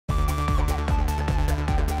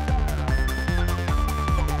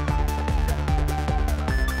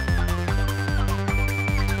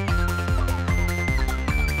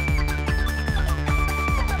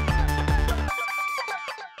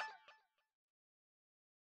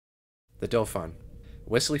The Dauphin.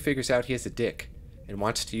 Wesley figures out he has a dick and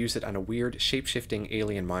wants to use it on a weird, shape-shifting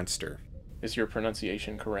alien monster. Is your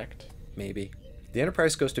pronunciation correct? Maybe. The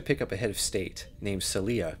Enterprise goes to pick up a head of state named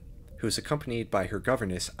Celia, who is accompanied by her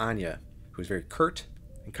governess, Anya, who's very curt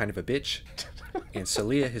and kind of a bitch. And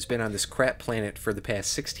Celia has been on this crap planet for the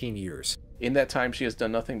past 16 years. In that time, she has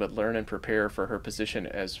done nothing but learn and prepare for her position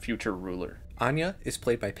as future ruler. Anya is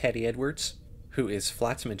played by Patty Edwards, who is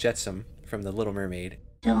Flotsam and Jetsam from The Little Mermaid.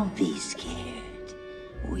 Don't be scared.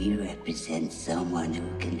 We represent someone who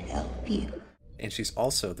can help you. And she's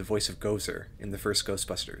also the voice of Gozer in the first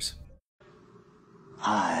Ghostbusters.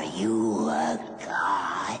 Are you a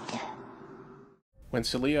god? When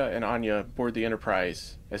Celia and Anya board the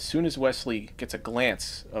Enterprise, as soon as Wesley gets a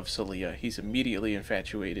glance of Celia, he's immediately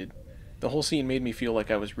infatuated. The whole scene made me feel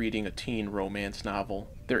like I was reading a teen romance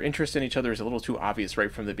novel. Their interest in each other is a little too obvious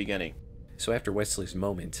right from the beginning. So after Wesley's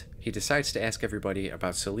moment, he decides to ask everybody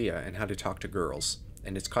about Celia and how to talk to girls,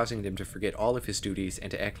 and it's causing them to forget all of his duties and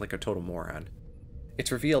to act like a total moron.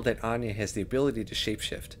 It's revealed that Anya has the ability to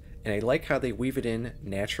shapeshift, and I like how they weave it in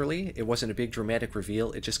naturally. It wasn't a big dramatic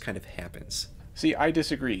reveal, it just kind of happens. See, I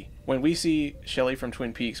disagree. When we see Shelley from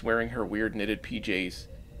Twin Peaks wearing her weird knitted PJs,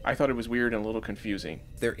 I thought it was weird and a little confusing.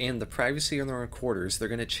 They're in the privacy of their own quarters, they're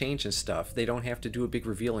going to change and stuff. They don't have to do a big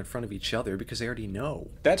reveal in front of each other because they already know.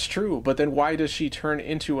 That's true, but then why does she turn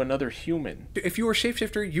into another human? If you were a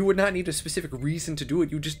shapeshifter, you would not need a specific reason to do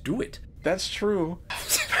it, you just do it. That's true.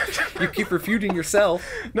 You keep refuting yourself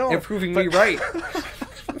and proving me right.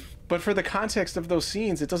 But for the context of those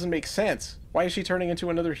scenes, it doesn't make sense. Why is she turning into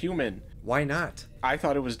another human? Why not? I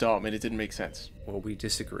thought it was dumb and it didn't make sense. Well, we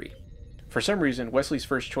disagree. For some reason, Wesley's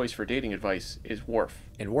first choice for dating advice is Worf.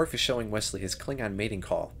 And Worf is showing Wesley his Klingon mating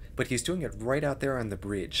call, but he's doing it right out there on the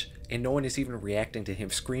bridge, and no one is even reacting to him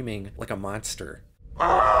screaming like a monster. I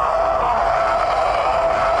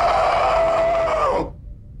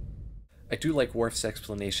do like Worf's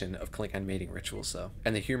explanation of Klingon mating rituals, though,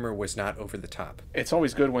 and the humor was not over the top. It's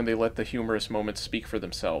always good when they let the humorous moments speak for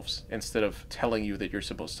themselves, instead of telling you that you're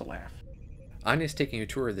supposed to laugh. Anya's taking a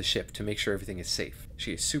tour of the ship to make sure everything is safe.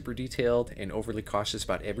 She is super detailed and overly cautious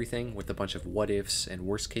about everything with a bunch of what-ifs and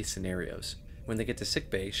worst-case scenarios. When they get to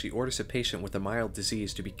sickbay, she orders a patient with a mild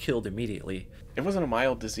disease to be killed immediately. It wasn't a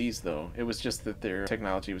mild disease, though. It was just that their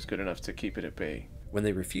technology was good enough to keep it at bay. When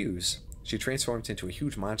they refuse, she transforms into a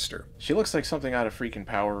huge monster. She looks like something out of freaking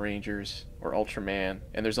Power Rangers or Ultraman,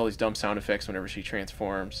 and there's all these dumb sound effects whenever she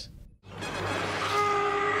transforms.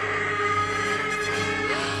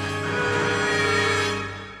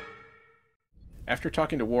 After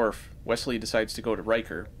talking to Worf, Wesley decides to go to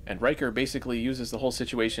Riker, and Riker basically uses the whole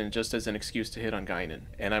situation just as an excuse to hit on Guinan.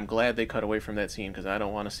 And I'm glad they cut away from that scene because I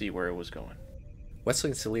don't want to see where it was going. Wesley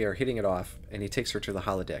and Celia are hitting it off, and he takes her to the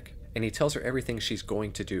holodeck, and he tells her everything she's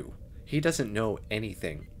going to do. He doesn't know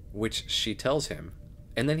anything, which she tells him,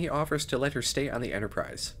 and then he offers to let her stay on the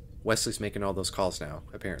Enterprise. Wesley's making all those calls now,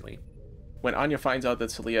 apparently. When Anya finds out that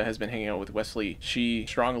Celia has been hanging out with Wesley, she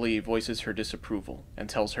strongly voices her disapproval and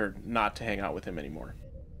tells her not to hang out with him anymore.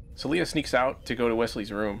 Celia sneaks out to go to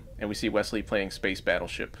Wesley's room, and we see Wesley playing Space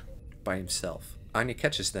Battleship. By himself. Anya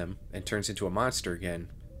catches them and turns into a monster again,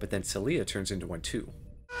 but then Celia turns into one too.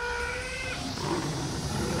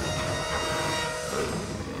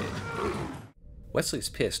 Wesley's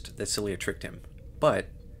pissed that Celia tricked him, but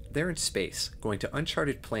they're in space, going to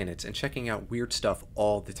uncharted planets and checking out weird stuff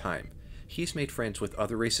all the time. He's made friends with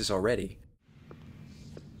other races already.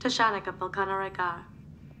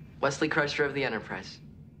 Wesley Crusher of the Enterprise.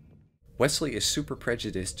 Wesley is super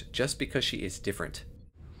prejudiced just because she is different.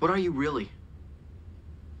 What are you really?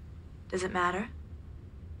 Does it matter?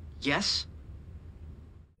 Yes.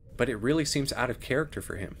 But it really seems out of character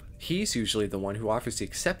for him. He's usually the one who offers the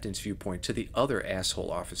acceptance viewpoint to the other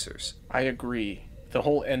asshole officers. I agree. The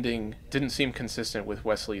whole ending didn't seem consistent with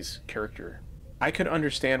Wesley's character. I could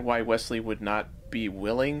understand why Wesley would not be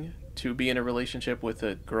willing to be in a relationship with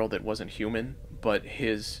a girl that wasn't human, but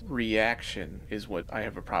his reaction is what I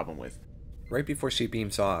have a problem with. Right before she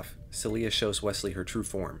beams off, Celia shows Wesley her true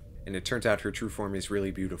form, and it turns out her true form is really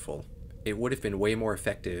beautiful. It would have been way more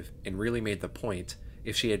effective and really made the point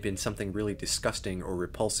if she had been something really disgusting or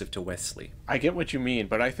repulsive to Wesley. I get what you mean,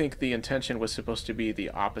 but I think the intention was supposed to be the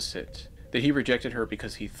opposite. That he rejected her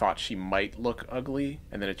because he thought she might look ugly,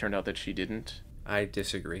 and then it turned out that she didn't. I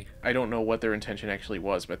disagree. I don't know what their intention actually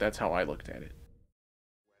was, but that's how I looked at it.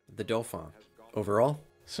 The Dauphin. Overall?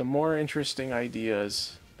 Some more interesting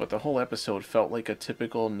ideas, but the whole episode felt like a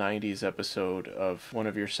typical 90s episode of one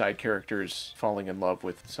of your side characters falling in love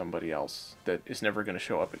with somebody else that is never going to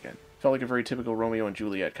show up again. Felt like a very typical Romeo and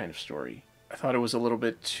Juliet kind of story. I thought it was a little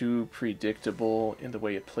bit too predictable in the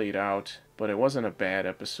way it played out, but it wasn't a bad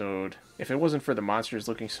episode. If it wasn't for the monsters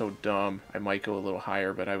looking so dumb, I might go a little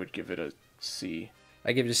higher, but I would give it a C.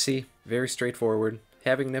 I give it a C. Very straightforward.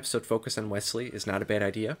 Having an episode focus on Wesley is not a bad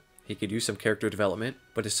idea. He could use some character development,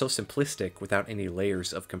 but is so simplistic without any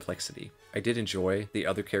layers of complexity. I did enjoy the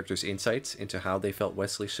other characters' insights into how they felt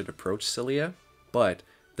Wesley should approach Celia, but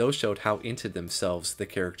those showed how into themselves the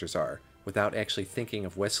characters are, without actually thinking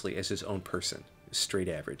of Wesley as his own person. Straight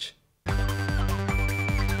average.